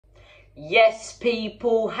Yes,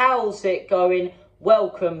 people, how's it going?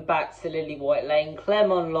 Welcome back to Lilywhite Lane.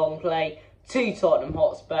 Clement, Lenglet to Tottenham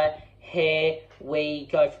Hotspur. Here we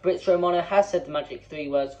go. Fabrizio Romano has said the magic 3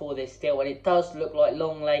 words for this deal, and it does look like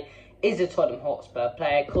Lenglet is a Tottenham Hotspur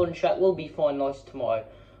player. Contract will be finalised tomorrow.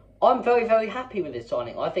 I'm very, very happy with this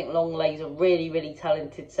signing. I think Lenglet's a really, really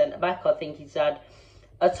talented centre-back. I think he's had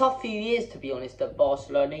a tough few years, to be honest, at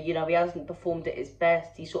Barcelona. You know, he hasn't performed at his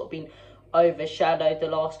best. He's sort of been overshadowed the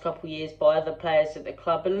last couple of years by other players at the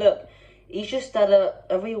club. And look, he's just had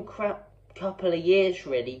a real crap couple of years,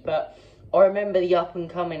 really. But I remember the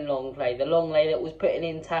up-and-coming Lenglet, the Lenglet that was putting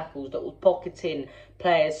in tackles, that was pocketing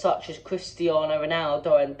players such as Cristiano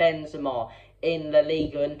Ronaldo and Benzema in the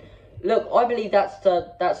liga. And look, I believe that's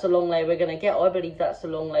the Lenglet we're going to get. I believe that's the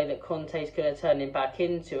Lenglet that Conte's going to turn him back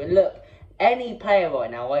into. And look, any player right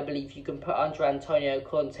now, I believe you can put under Antonio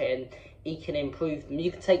Conte and he can improve them.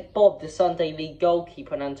 You can take Bob, the Sunday League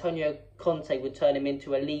goalkeeper, and Antonio Conte would turn him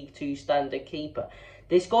into a League 2 standard keeper.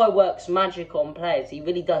 This guy works magic on players. He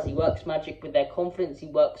really does. He works magic with their confidence. He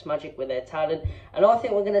works magic with their talent. And I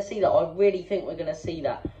think we're going to see that. I really think we're going to see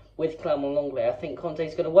that with Clement Lenglet. I think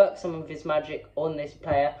Conte's going to work some of his magic on this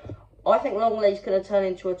player. I think Lenglet's going to turn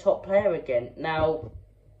into a top player again. Now,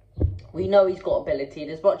 we know he's got ability,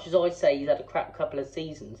 and as much as I say he's had a crap couple of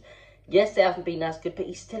seasons, yes, they haven't been as good, but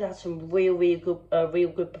he's still had some real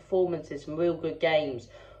good performances, some real good games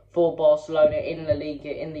for Barcelona in the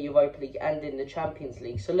Liga, in the Europa League, and in the Champions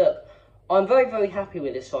League. So look, I'm very, very happy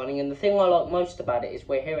with this signing, and the thing I like most about it is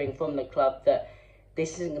we're hearing from the club that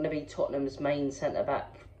this isn't going to be Tottenham's main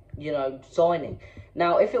centre-back, signing.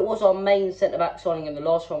 Now, if it was our main centre-back signing in the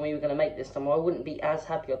last one we were going to make this time, I wouldn't be as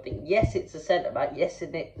happy. I think, yes, it's a centre-back. Yes,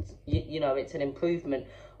 it's an improvement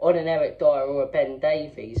on an Eric Dyer or a Ben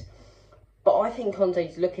Davies. But I think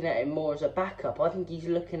Conte's looking at him more as a backup. I think he's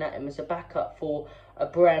looking at him as a backup for a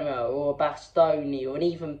Bremer or a Bastoni or an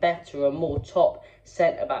even better, a more top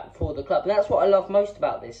centre-back for the club. And that's what I love most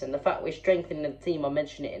about this. And the fact we're strengthening the team, I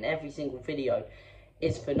mention it in every single video,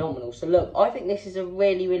 is phenomenal. So look, I think this is a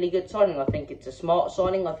really, really good signing. I think it's a smart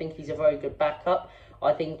signing. I think he's a very good backup.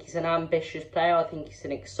 I think he's an ambitious player. I think he's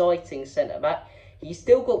an exciting centre-back. He's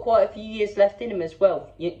still got quite a few years left in him as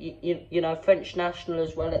well. French national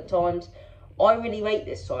as well at times. I really rate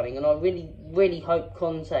this signing, and I really, really hope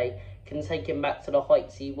Conte can take him back to the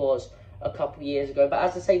heights he was a couple of years ago. But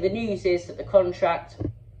as I say, the news is that the contract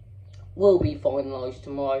will be finalised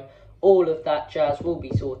tomorrow. All of that jazz will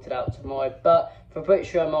be sorted out tomorrow. But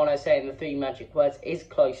Fabrizio Romano saying the 3 magic words is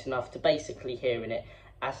close enough to basically hearing it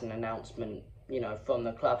as an announcement, from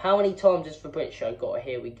the club. How many times has Fabrizio got a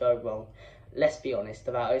 "here we go" wrong? Let's be honest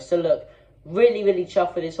about it. So look, really, really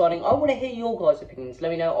chuffed with this signing. I want to hear your guys' opinions.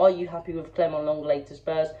 Let me know, are you happy with Clement Lenglet to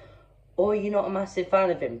Spurs? Or are you not a massive fan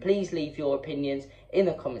of him? Please leave your opinions in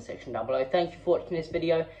the comment section down below. Thank you for watching this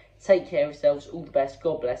video. Take care of yourselves. All the best.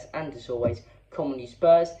 God bless. And as always, come on you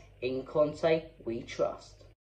Spurs. In Conte, we trust.